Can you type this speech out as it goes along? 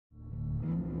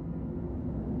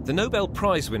The Nobel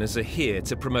Prize winners are here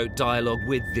to promote dialogue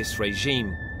with this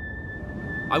regime.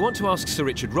 I want to ask Sir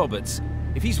Richard Roberts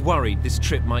if he's worried this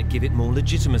trip might give it more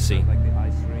legitimacy.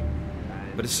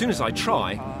 But as soon as I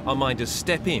try, our minders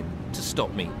step in to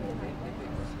stop me.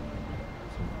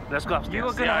 Let's go upstairs. You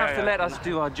are going to have to let us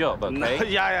do our job, okay?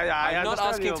 Yeah. I'm not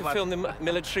asking to film the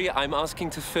military. I'm asking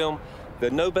to film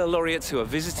the Nobel Laureates who are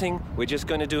visiting. We're just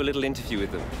going to do a little interview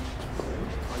with them.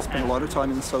 I spent a lot of time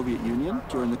in the Soviet Union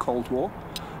during the Cold War.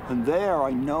 And there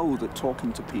I know that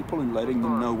talking to people and letting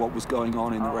them know what was going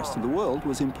on in the rest of the world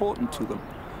was important to them.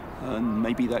 And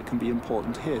maybe that can be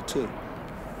important here too.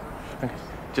 Okay.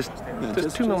 Just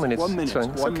 2 more minutes. 1 minute.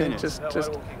 It's One okay. minute. Just.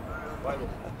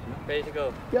 Ready to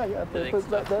go? Yeah,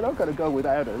 but they're not going to go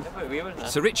without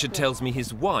us. Sir Richard tells me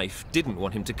his wife didn't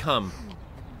want him to come.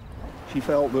 She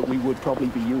felt that we would probably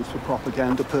be used for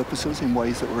propaganda purposes in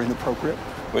ways that were inappropriate.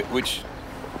 Which,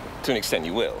 to an extent,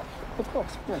 you will. Of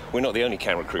course, yeah. We're not the only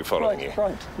camera crew following you.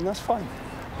 Right, and that's fine.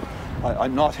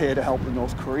 I'm not here to help the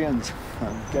North Koreans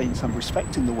gain some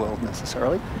respect in the world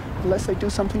necessarily, unless they do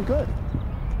something good.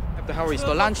 We have to hurry. It's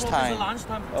the lunchtime. It's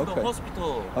lunchtime to the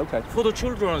hospital. Okay. For the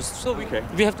children, so we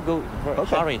have to go.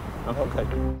 Okay. Hurry. Okay.